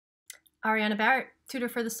Ariana Barrett, tutor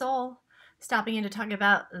for the soul, stopping in to talk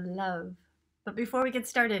about love. But before we get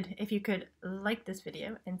started, if you could like this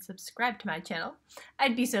video and subscribe to my channel,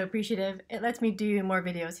 I'd be so appreciative. It lets me do more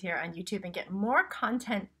videos here on YouTube and get more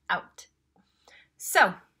content out.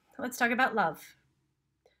 So, let's talk about love.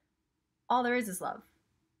 All there is love.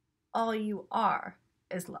 All you are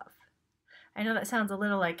is love. I know that sounds a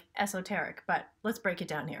little like esoteric, but let's break it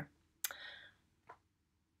down here.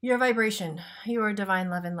 Your vibration, your divine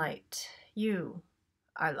love and light. You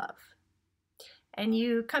are love. And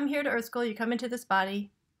you come here to Earth School, you come into this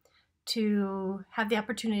body to have the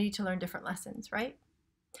opportunity to learn different lessons, right?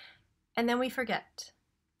 And then we forget.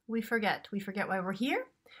 We forget. We forget why we're here.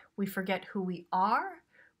 We forget who we are.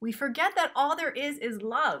 We forget that all there is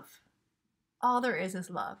love. All there is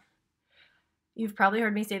love. You've probably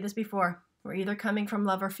heard me say this before. We're either coming from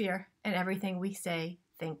love or fear in everything we say,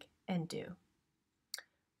 think, and do.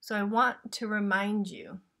 So I want to remind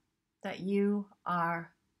you that you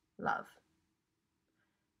are love.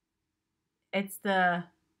 It's the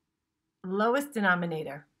lowest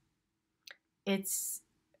denominator. It's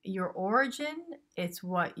your origin. It's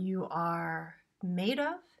what you are made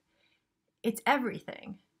of. It's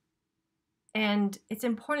everything. And it's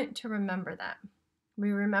important to remember that. We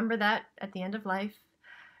remember that at the end of life.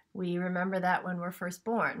 We remember that when we're first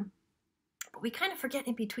born. But we kind of forget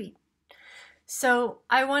in between. So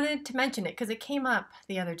I wanted to mention it because it came up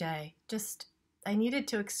the other day. I needed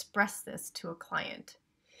to express this to a client.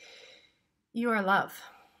 You are love.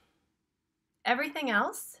 Everything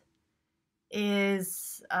else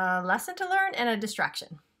is a lesson to learn and a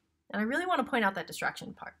distraction. And I really want to point out that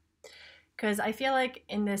distraction part because I feel like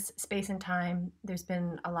in this space and time, there's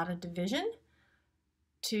been a lot of division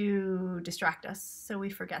to distract us, so we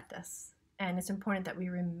forget this. And it's important that we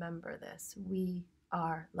remember this. We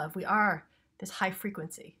are love. We are this high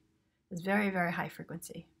frequency, this very, very high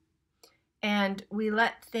frequency. And we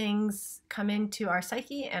let things come into our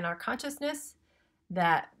psyche and our consciousness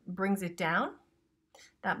that brings it down,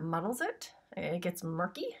 that muddles it, it gets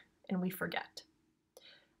murky, and we forget.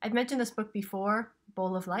 I've mentioned this book before,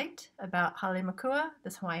 Bowl of Light, about Hale Makua,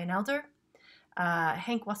 this Hawaiian elder.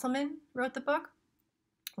 Hank Wesselman wrote the book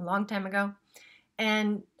a long time ago.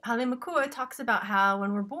 And Hale Makua talks about how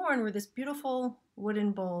when we're born, we're this beautiful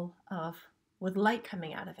wooden bowl with light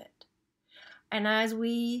coming out of it. And as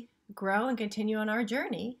we grow and continue on our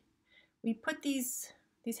journey, we put these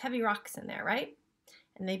heavy rocks in there, right?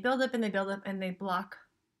 And they build up and they build up and they block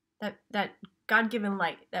that God-given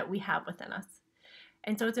light that we have within us.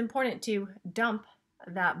 And so it's important to dump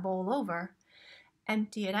that bowl over,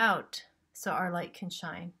 empty it out so our light can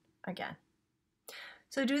shine again.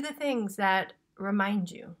 So do the things that remind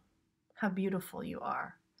you how beautiful you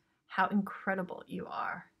are, how incredible you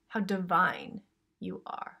are, how divine you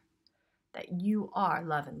are, that you are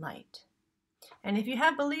love and light. And if you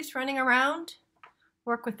have beliefs running around,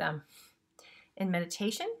 work with them. In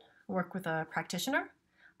meditation, work with a practitioner.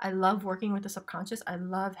 I love working with the subconscious. I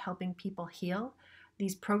love helping people heal.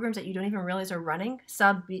 These programs that you don't even realize are running,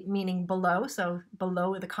 sub meaning below, so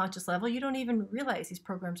below the conscious level, you don't even realize these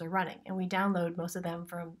programs are running. And we download most of them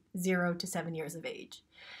from 0 to 7 years of age.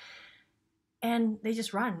 And they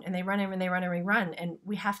just run, and they run, and they run, and we run, and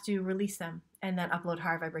we have to release them and then upload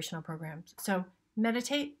higher vibrational programs. So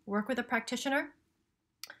meditate, work with a practitioner,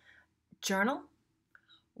 journal,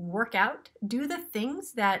 work out, do the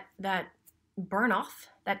things that burn off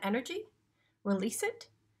that energy, release it,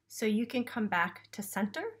 so you can come back to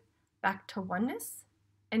center, back to oneness,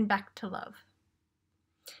 and back to love.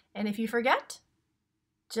 And if you forget,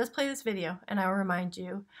 just play this video, and I will remind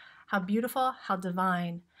you how beautiful, how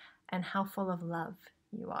divine, and how full of love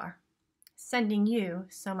you are. Sending you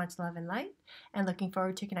so much love and light, and looking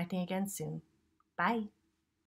forward to connecting again soon. Bye.